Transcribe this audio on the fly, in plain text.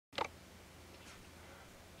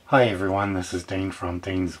Hi everyone, this is Dean from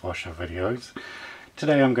Dean's Washer Videos.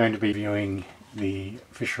 Today I'm going to be reviewing the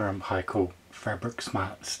Fisher & Paykel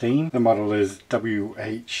FabricSmart Steam. The model is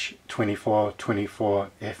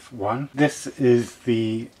WH2424F1. This is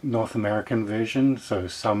the North American version, so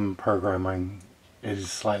some programming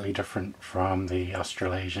is slightly different from the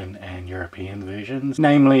Australasian and European versions,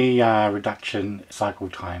 namely reduction cycle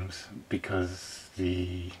times, because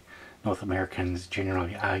the North Americans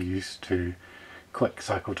generally are used to quick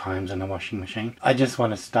cycle times in a washing machine. I just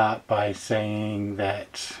want to start by saying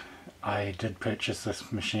that I did purchase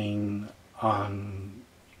this machine on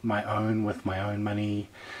my own with my own money.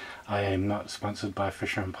 I am not sponsored by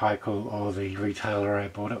Fisher & Paykel or the retailer I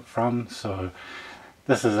bought it from, so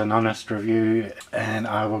this is an honest review and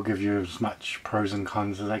I will give you as much pros and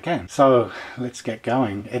cons as I can. So let's get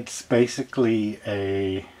going. It's basically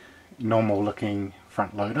a normal looking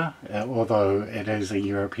front loader, although it is a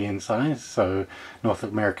European size, so North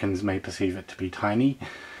Americans may perceive it to be tiny,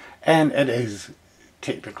 and it is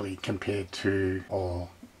technically compared to all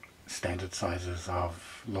standard sizes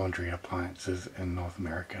of laundry appliances in North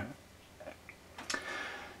America.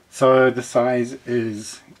 So the size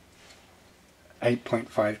is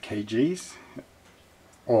 8.5 kgs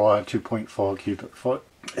or 2.4 cubic foot.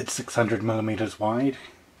 It's 600 millimeters wide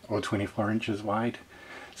or 24 inches wide.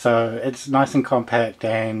 So it's nice and compact,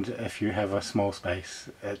 and if you have a small space,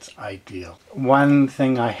 it's ideal. One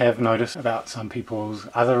thing I have noticed about some people's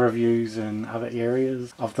other reviews in other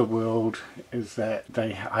areas of the world is that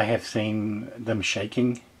I have seen them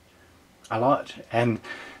shaking a lot, and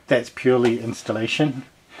that's purely installation.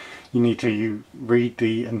 You need to read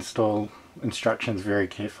the install instructions very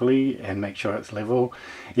carefully and make sure it's level,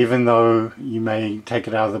 even though you may take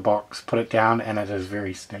it out of the box, put it down, and it is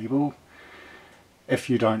very stable. If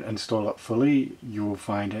you don't install it fully, you will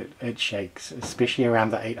find it shakes, especially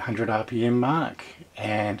around the 800 RPM mark.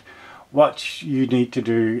 And what you need to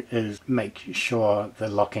do is make sure the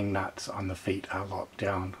locking nuts on the feet are locked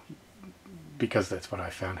down, because that's what I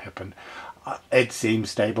found happened. It seemed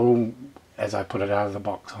stable as I put it out of the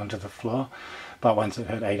box onto the floor, but once it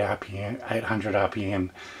hit 800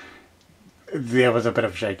 RPM, there was a bit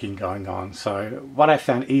of shaking going on. So what I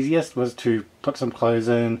found easiest was to put some clothes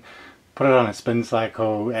in, put it on a spin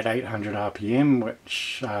cycle at 800 RPM,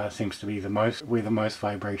 which seems to be where the most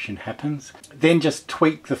vibration happens. Then just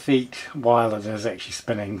tweak the feet while it is actually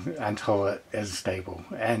spinning until it is stable,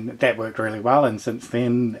 and that worked really well, and since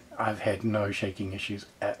then I've had no shaking issues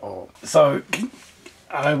at all. So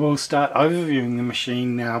I will start overviewing the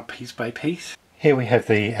machine now piece by piece. Here we have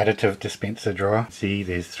the additive dispenser drawer. See,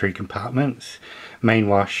 there's 3 compartments: main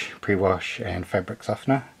wash, pre-wash and fabric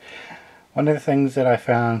softener. One of the things that I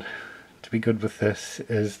found to be good with this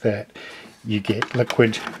is that you get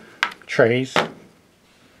liquid trays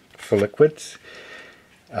for liquids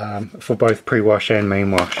for both pre-wash and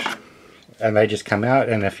main wash, and they just come out,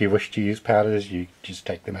 and if you wish to use powders, you just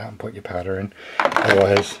take them out and put your powder in.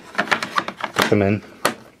 Otherwise, put them in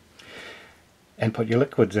and put your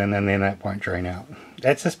liquids in, and then it won't drain out.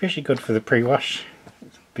 That's especially good for the pre-wash,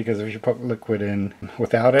 because if you put liquid in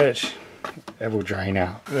without it, it will drain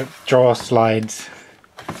out. The drawer slides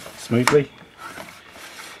smoothly,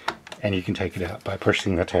 and you can take it out by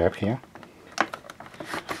pushing the tab here,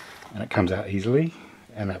 and it comes out easily,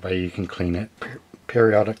 and that way you can clean it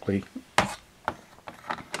periodically.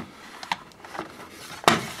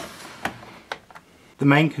 The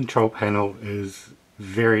main control panel is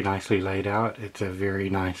very nicely laid out. It's a very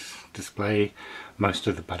nice display. Most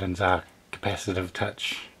of the buttons are capacitive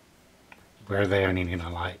touch, where they only need a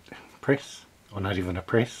light press, or not even a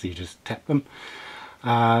press, you just tap them.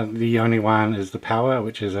 The only one is the power,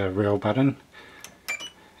 which is a real button,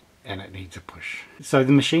 and it needs a push. So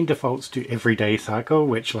the machine defaults to everyday cycle,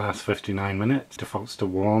 which lasts 59 minutes. Defaults to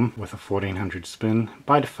warm with a 1400 spin.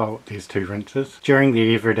 By default there's 2 rinses. During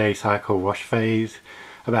the everyday cycle wash phase,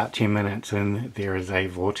 about 10 minutes in, there is a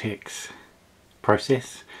vortex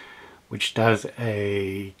process which does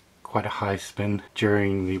quite a high spin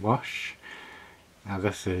during the wash. Now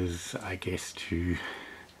this is, I guess, to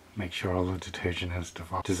make sure all the detergent is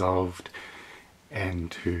dissolved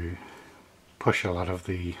and to push a lot of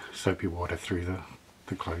the soapy water through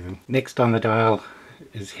the clothing. Next on the dial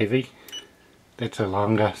is heavy. That's a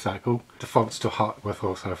longer cycle. Defaults to hot with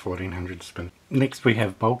also 1400 spin. Next we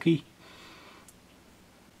have bulky.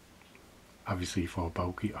 Obviously for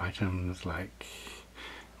bulky items like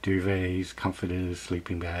duvets, comforters,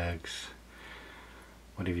 sleeping bags,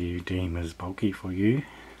 whatever you deem as bulky for you.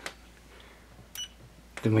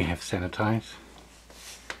 Then we have sanitize.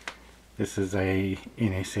 This is a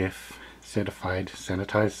NSF certified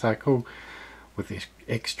sanitized cycle, With this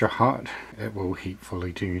extra hot, it will heat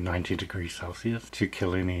fully to 90 degrees Celsius to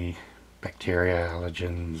kill any bacteria,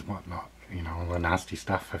 allergens, whatnot, you know, all the nasty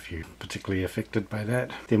stuff if you're particularly affected by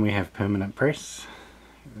that. Then we have permanent press,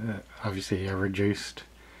 obviously a reduced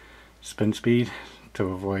spin speed to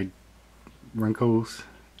avoid wrinkles,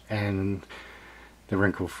 and the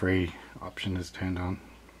wrinkle free option is turned on.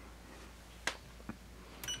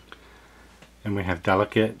 Then we have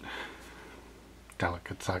delicate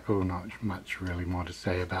cycle, not much really more to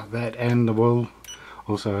say about that, and the wool,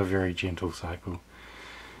 also a very gentle cycle.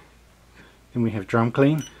 Then we have drum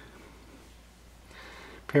clean.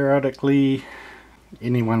 Periodically,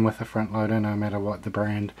 anyone with a front loader, no matter what the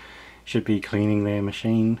brand, should be cleaning their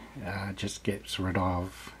machine. Just gets rid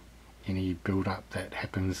of any build-up that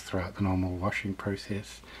happens throughout the normal washing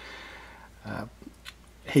process.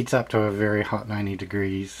 Heats up to a very hot 90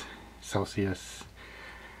 degrees Celsius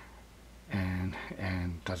and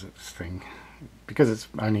does its thing. Because it's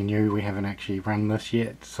only new, we haven't actually run this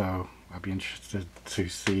yet, so I'll be interested to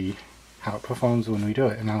see how it performs when we do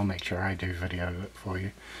it, and I'll make sure I do video it for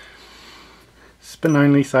you. Spin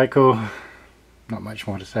only cycle, not much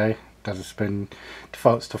more to say. Does a spin,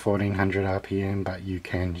 defaults to 1400 RPM, but you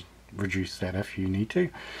can reduce that if you need to.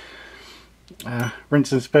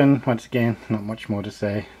 Rinse and spin, once again, not much more to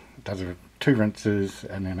say. Does 2 rinses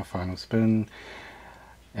and then a final spin,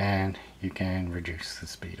 and you can reduce the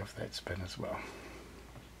speed of that spin as well.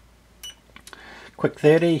 Quick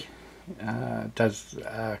 30 does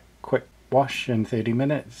a quick wash in 30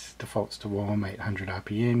 minutes, defaults to warm 800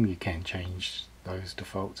 RPM. You can change those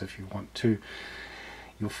defaults if you want to.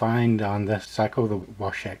 You'll find on this cycle the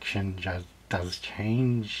wash action just does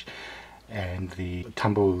change, and the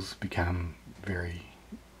tumbles become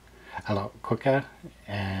a lot quicker,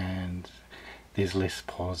 and there's less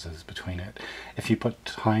pauses between it. If you put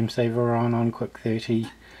time saver on quick 30,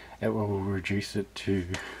 it will reduce it to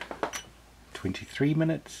 23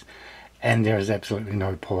 minutes, and there is absolutely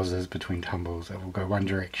no pauses between tumbles. It will go one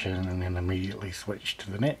direction and then immediately switch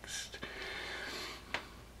to the next.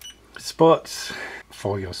 Sports,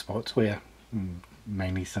 for your sportswear,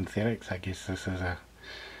 mainly synthetics. I guess this is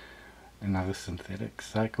another synthetic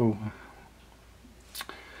cycle.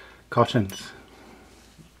 Cottons.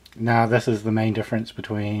 Now this is the main difference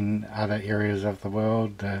between other areas of the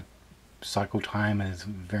world. The cycle time is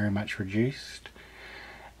very much reduced,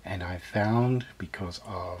 and I found, because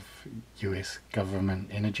of US government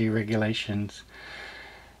energy regulations,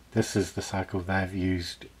 this is the cycle they've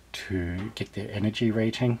used to get their energy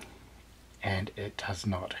rating, and it does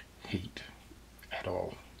not heat at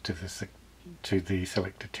all to the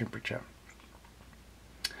selected temperature.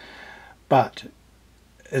 But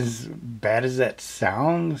as bad as that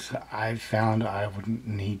sounds, I've found I wouldn't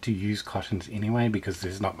need to use cottons anyway, because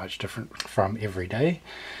there's not much different from every day,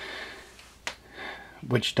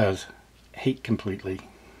 which does heat completely.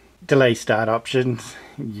 Delay start options,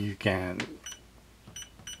 you can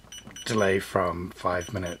delay from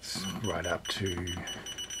 5 minutes right up to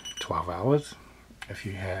 12 hours if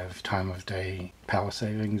you have time of day power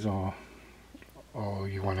savings, or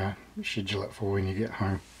you want to schedule it for when you get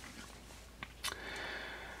home.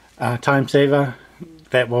 Time saver,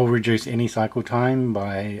 that will reduce any cycle time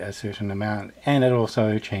by a certain amount, and it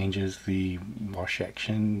also changes the wash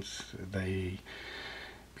actions. They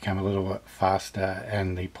become a little bit faster,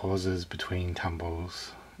 and the pauses between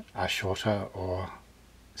tumbles are shorter or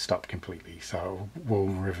stop completely, so we'll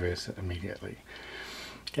reverse it immediately.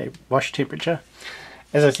 Okay, wash temperature.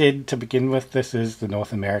 As I said to begin with, this is the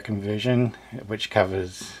North American version, which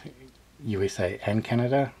covers USA and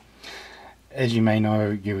Canada. As you may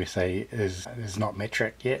know, USA is not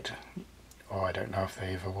metric yet, or I don't know if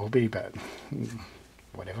they ever will be, but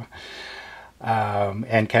whatever.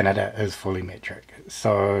 And Canada is fully metric.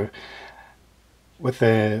 So with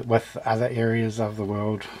other areas of the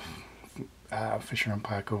world, Fisher and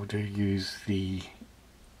Paykel do use the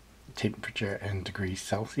temperature in degrees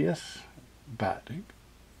Celsius, but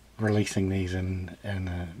releasing these in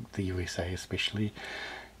the USA especially,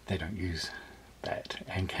 they don't use that,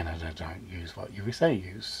 and Canada don't use what USA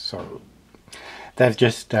use, so they've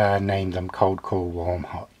just named them cold, cool, warm,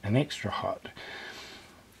 hot and extra hot.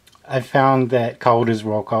 I've found that cold is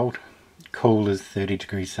raw cold, cool is 30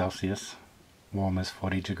 degrees Celsius, warm is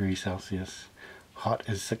 40 degrees Celsius, hot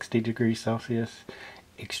is 60 degrees Celsius,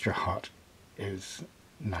 extra hot is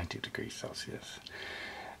 90 degrees Celsius.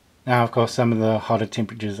 Now, of course, some of the hotter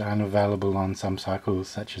temperatures aren't available on some cycles,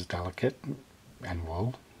 such as delicate and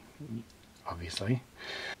wool, obviously,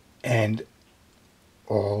 and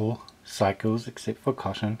all cycles except for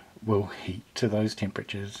cotton will heat to those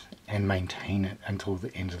temperatures and maintain it until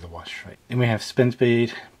the end of the wash phase. Then we have spin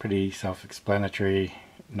speed, pretty self-explanatory,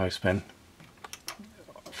 no spin.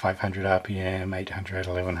 500 RPM, 800,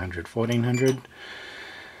 1100, 1400.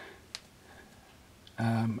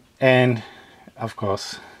 And of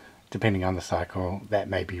course, depending on the cycle, that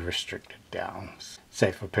may be restricted down.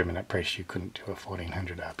 Say for permanent press, you couldn't do a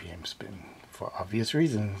 1400 RPM spin for obvious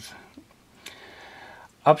reasons.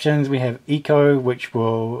 Options, we have Eco, which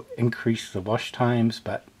will increase the wash times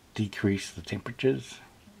but decrease the temperatures.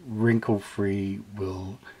 Wrinkle free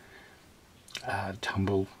will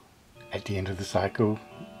tumble at the end of the cycle.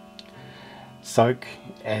 Soak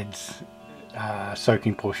adds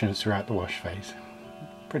soaking portions throughout the wash phase.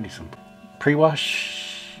 Pretty simple.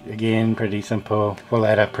 Pre-wash, again pretty simple. We'll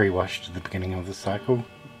add a pre-wash to the beginning of the cycle.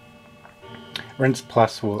 Rinse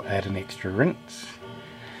plus will add an extra rinse.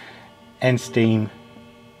 And steam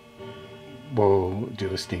will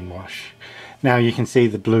do a steam wash. Now you can see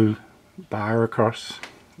the blue bar across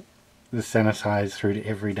the sanitize through to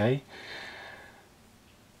every day.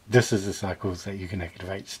 This is the cycles that you can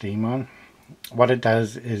activate steam on. What it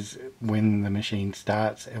does is when the machine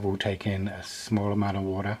starts, it will take in a small amount of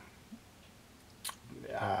water,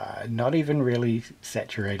 not even really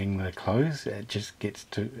saturating the clothes, it just gets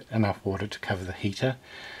to enough water to cover the heater.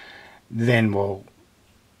 Then we'll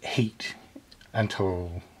heat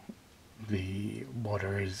until the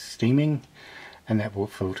water is steaming, and that will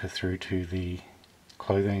filter through to the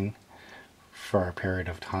clothing for a period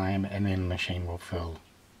of time, and then the machine will fill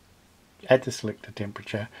at the selected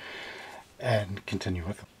temperature and continue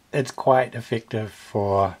with it. It's quite effective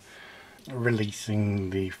for releasing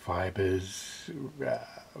the fibers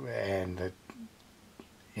and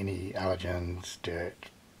any allergens, dirt,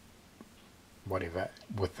 whatever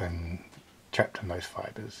trapped in those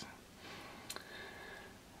fibers.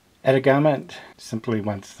 Add a garment, simply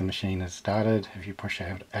once the machine is started, if you push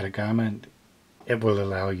out add a garment, it will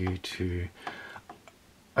allow you to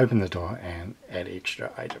open the door and add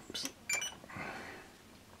extra items.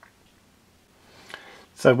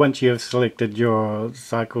 So once you have selected your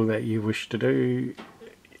cycle that you wish to do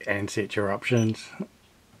and set your options,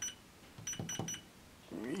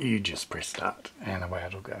 you just press start and away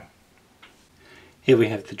it'll go. Here we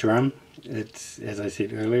have the drum. It's, as I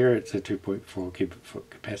said earlier, it's a 2.4 cubic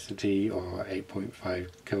foot capacity or 8.5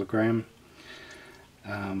 kilogram.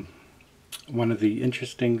 One of the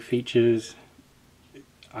interesting features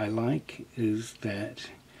I like is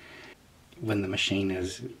that when the machine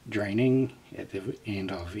is draining at the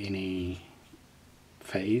end of any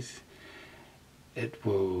phase, it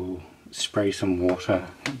will spray some water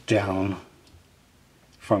down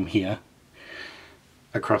from here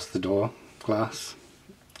across the door glass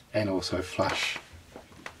and also flush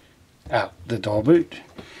out the door boot.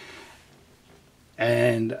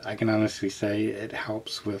 And I can honestly say it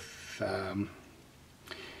helps with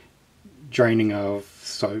draining of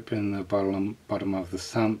soap in the bottom of the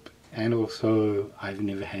sump, and also I've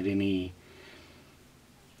never had any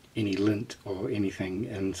lint or anything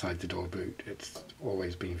inside the door boot. It's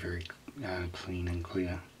always been very clean and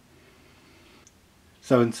clear.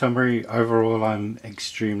 So in summary, overall I'm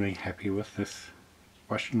extremely happy with this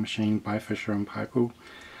washing machine by Fisher & Paykel.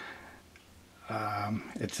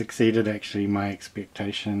 It's exceeded actually my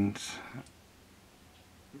expectations.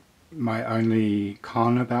 My only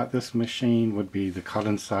con about this machine would be the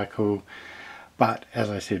cotton cycle, but as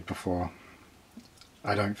I said before,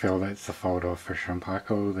 I don't feel that's the fault of Fisher &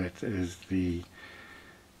 Paykel. That is the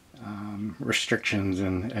restrictions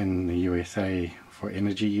in the USA for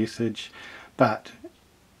energy usage, but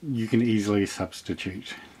you can easily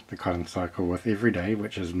substitute the cotton cycle with everyday,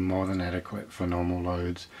 which is more than adequate for normal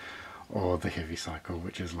loads, or the heavy cycle,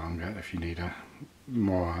 which is longer if you need a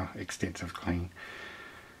more extensive clean.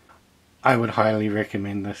 I would highly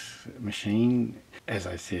recommend this machine, as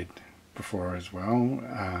I said before as well.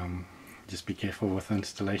 Just be careful with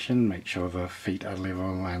installation, make sure the feet are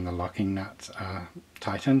level and the locking nuts are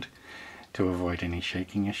tightened to avoid any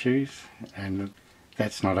shaking issues, and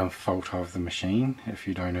that's not a fault of the machine if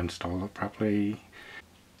you don't install it properly,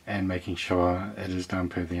 and making sure it is done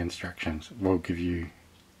per the instructions will give you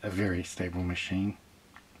a very stable machine.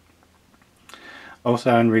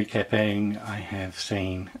 Also, in recapping, I have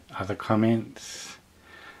seen other comments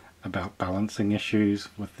about balancing issues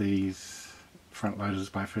with these front loaders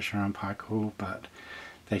by Fisher & Paykel, but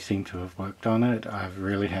they seem to have worked on it. I've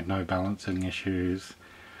really had no balancing issues.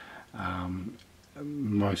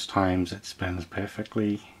 Most times it spins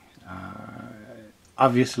perfectly.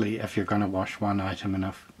 Obviously, if you're going to wash one item in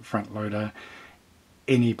a front loader,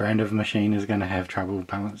 any brand of machine is going to have trouble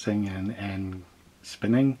balancing and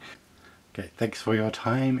spinning. Okay, thanks for your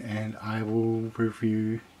time, and I will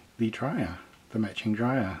review the dryer, the matching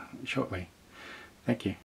dryer, shortly. Thank you.